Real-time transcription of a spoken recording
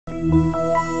We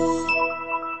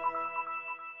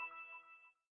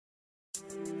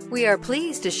are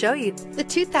pleased to show you the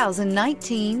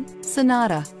 2019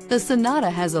 Sonata. The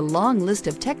Sonata has a long list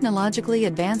of technologically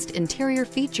advanced interior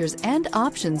features and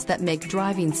options that make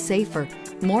driving safer,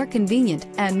 more convenient,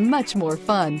 and much more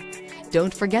fun.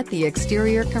 Don't forget the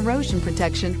exterior corrosion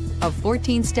protection, a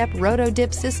 14-step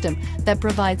roto-dip system that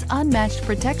provides unmatched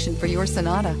protection for your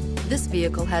Sonata. This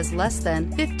vehicle has less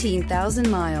than 15,000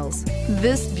 miles.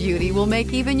 This beauty will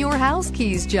make even your house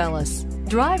keys jealous.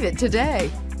 Drive it today.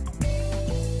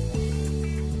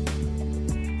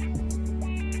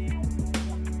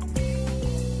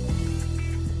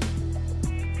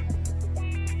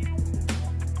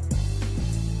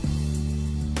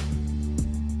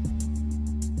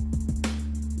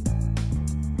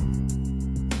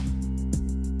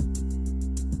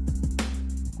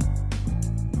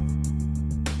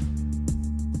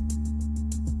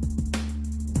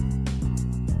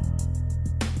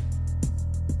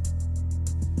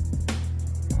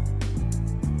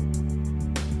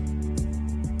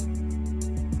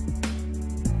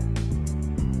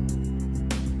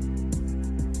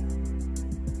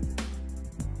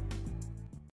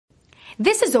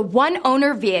 This is a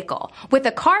one-owner vehicle with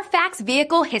a Carfax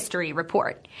Vehicle History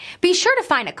Report. Be sure to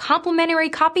find a complimentary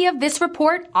copy of this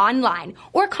report online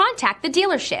or contact the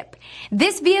dealership.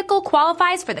 This vehicle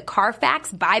qualifies for the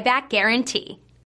Carfax Buyback Guarantee.